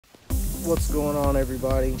What's going on,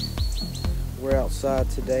 everybody? We're outside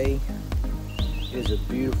today. It is a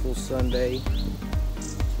beautiful Sunday.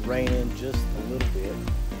 It's raining just a little bit,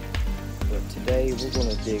 but today we're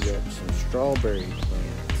going to dig up some strawberry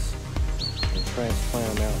plants and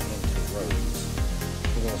transplant them out into rows.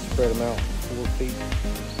 We're going to spread them out 4 feet,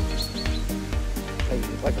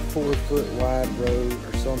 maybe like a 4-foot wide row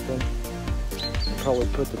or something. We'll probably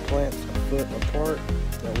put the plants a foot apart.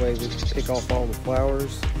 That way we can pick off all the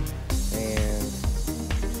flowers and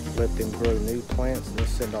let them grow new plants. And they'll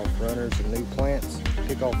send off runners and new plants.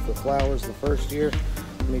 Pick off the flowers the first year.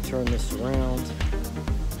 Let me turn this around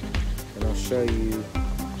and I'll show you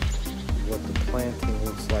what the planting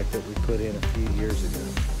looks like that we put in a few years ago.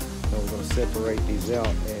 Now we're going to separate these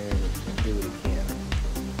out and do it again.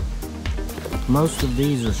 Most of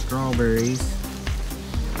these are strawberries.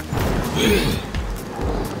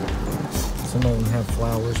 Some of them have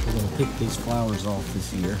flowers. We're going to pick these flowers off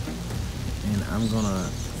this year. And I'm going to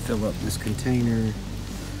fill up this container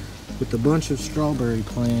with a bunch of strawberry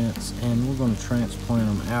plants, and we're going to transplant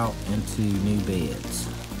them out into new beds.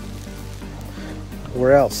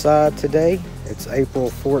 We're outside today. It's April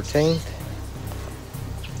 14th.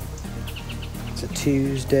 It's a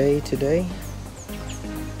Tuesday today.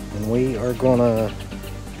 And we are going to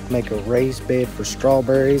make a raised bed for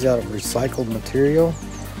strawberries out of recycled material.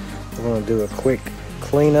 We're going to do a quick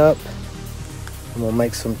cleanup, and we'll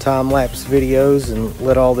make some time-lapse videos and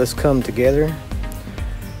let all this come together.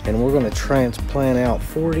 And we're going to transplant out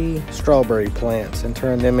 40 strawberry plants and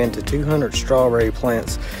turn them into 200 strawberry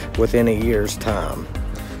plants within a year's time.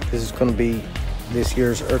 This is going to be this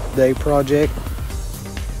year's Earthday project.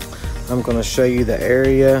 I'm going to show you the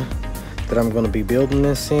area that I'm going to be building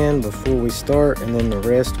this in before we start, and then the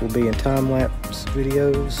rest will be in time-lapse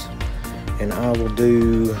videos. And I will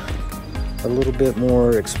do a little bit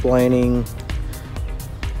more explaining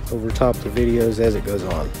over top the videos as it goes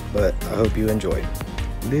on, but I hope you enjoy.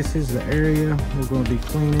 This is the area we're going to be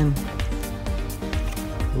cleaning.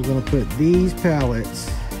 We're going to put these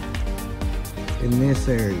pallets in this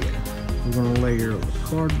area. We're going to layer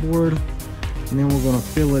cardboard, and then we're going to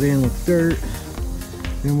fill it in with dirt.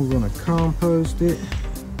 Then we're going to compost it,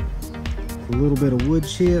 a little bit of wood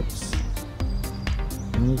chips.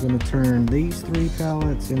 And we're going to turn these 3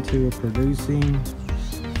 pallets into a producing,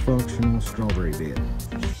 functional strawberry bed.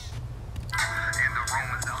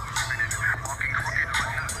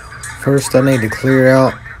 First, I need to clear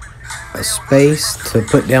out a space to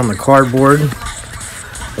put down the cardboard.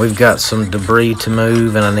 We've got some debris to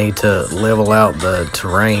move, and I need to level out the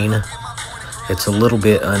terrain. It's a little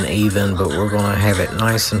bit uneven, but we're going to have it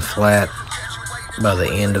nice and flat by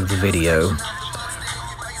the end of the video.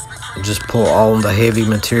 Just pull all the heavy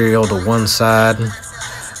material to one side,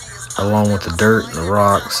 along with the dirt and the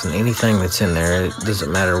rocks and anything that's in there. It doesn't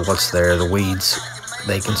matter what's there. The weeds,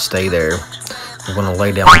 they can stay there. We're going to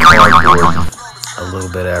lay down the cardboard a little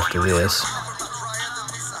bit after this.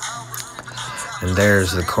 And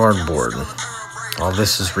there's the cardboard. All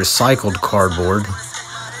this is recycled cardboard.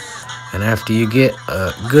 And after you get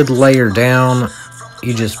a good layer down,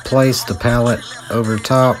 you just place the pallet over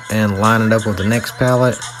top and line it up with the next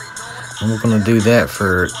pallet. And we're going to do that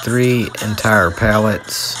for 3 entire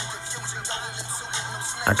pallets.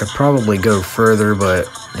 I could probably go further, but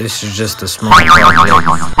this is just a small project.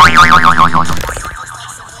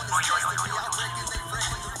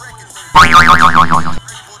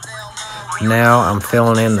 Now I'm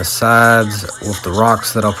filling in the sides with the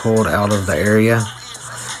rocks that I pulled out of the area,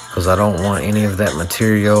 because I don't want any of that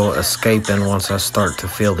material escaping once I start to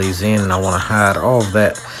fill these in, and I want to hide all of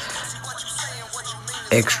that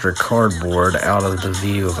extra cardboard out of the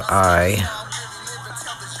view of eye.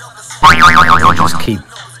 We'll just keep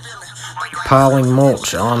piling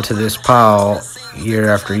mulch onto this pile year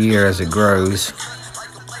after year as it grows.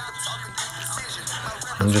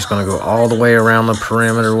 I'm just going to go all the way around the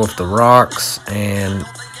perimeter with the rocks and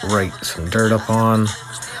rake some dirt up on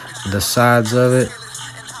the sides of it.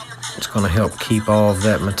 It's going to help keep all of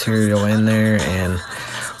that material in there, and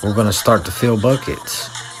we're going to start to fill buckets.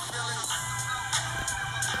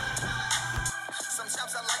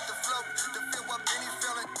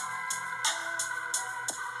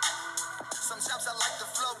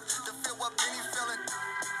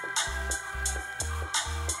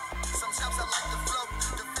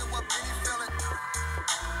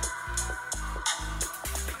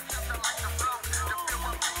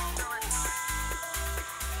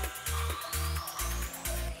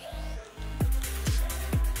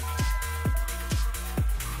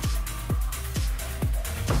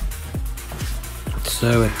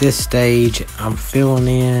 So at this stage, I'm filling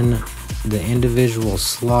in the individual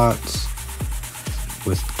slots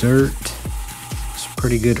with dirt. It's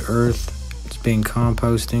pretty good earth. It's been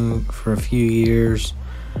composting for a few years.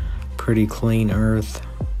 Pretty clean earth.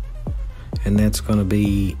 And that's going to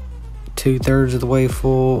be 2/3 of the way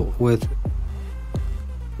full with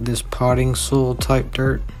this potting soil type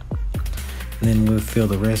dirt. And then we'll fill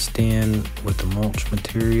the rest in with the mulch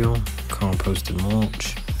material, composted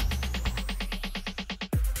mulch.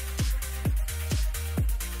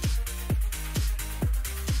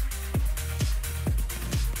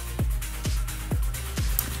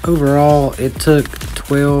 Overall, it took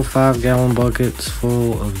 12 5-gallon buckets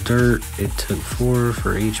full of dirt. It took 4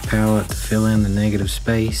 for each pallet to fill in the negative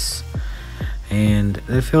space. And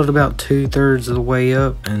they filled about 2/3 of the way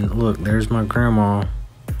up. And look, there's my grandma.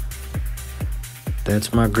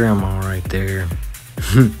 That's my grandma right there.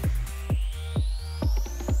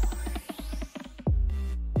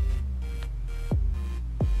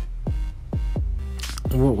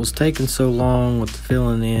 What was taking so long with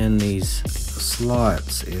filling in these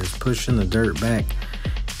slots is pushing the dirt back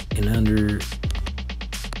and under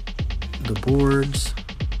the boards.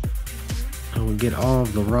 I will get all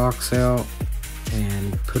of the rocks out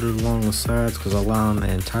and put it along the sides, because I line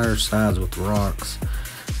the entire sides with rocks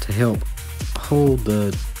to help hold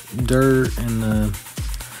the dirt and the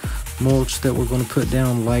mulch that we're going to put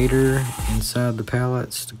down later inside the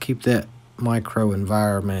pallets, to keep that micro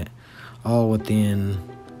environment all within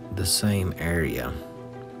the same area.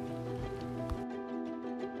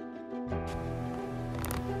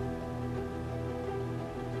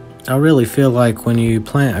 I really feel like when you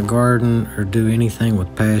plant a garden or do anything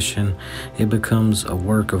with passion, it becomes a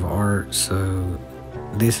work of art. So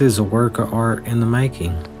this is a work of art in the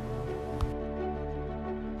making.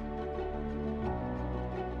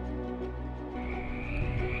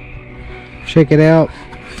 Check it out.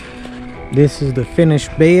 This is the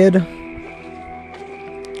finished bed.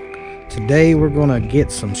 Today we're gonna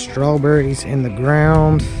get some strawberries in the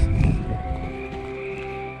ground.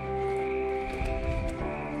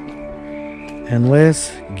 And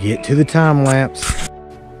let's get to the time lapse.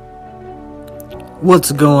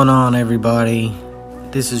 What's going on, everybody?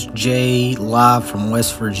 This is Jay, live from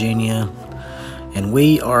West Virginia, and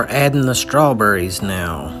we are adding the strawberries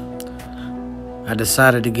now. I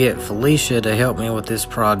decided to get Felicia to help me with this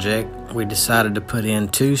project. We decided to put in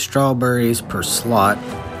 2 strawberries per slot.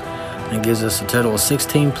 It gives us a total of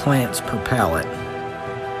 16 plants per pallet.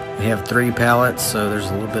 We have 3 pallets, so there's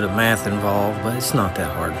a little bit of math involved, but it's not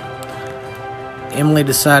that hard. Emily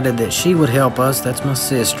decided that she would help us. That's my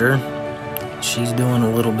sister. She's doing a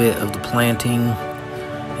little bit of the planting,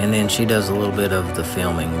 and then she does a little bit of the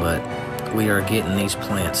filming, but we are getting these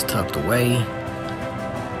plants tucked away,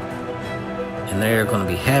 and they're going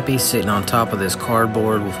to be happy sitting on top of this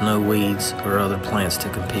cardboard with no weeds or other plants to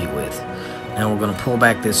compete with. Now we're going to pull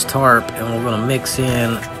back this tarp, and we're going to mix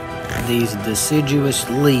in these deciduous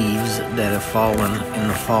leaves that have fallen in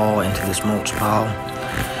the fall into this mulch pile.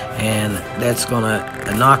 And that's going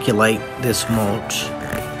to inoculate this mulch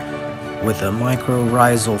with a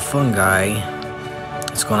mycorrhizal fungi.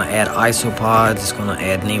 It's going to add isopods, it's going to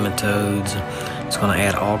add nematodes, it's going to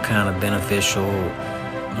add all kind of beneficial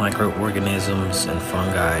microorganisms and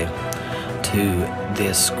fungi to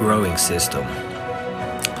this growing system.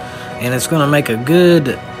 And it's going to make a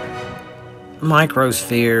good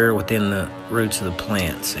microsphere within the roots of the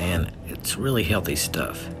plants, and it's really healthy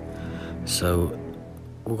stuff. So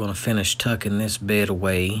we're going to finish tucking this bed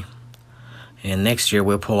away, and next year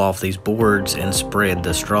we'll pull off these boards and spread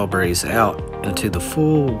the strawberries out into the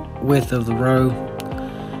full width of the row,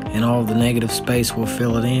 and all the negative space we'll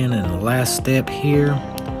fill it in. And the last step here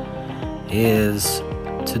is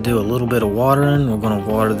to do a little bit of watering. We're going to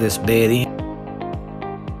water this bed in.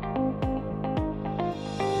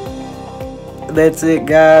 That's it,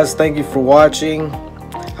 guys. Thank you for watching.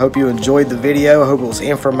 Hope you enjoyed the video. I hope it was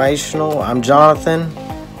informational. I'm Jonathan.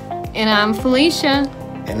 And I'm Felicia.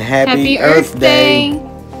 And happy Earth Day.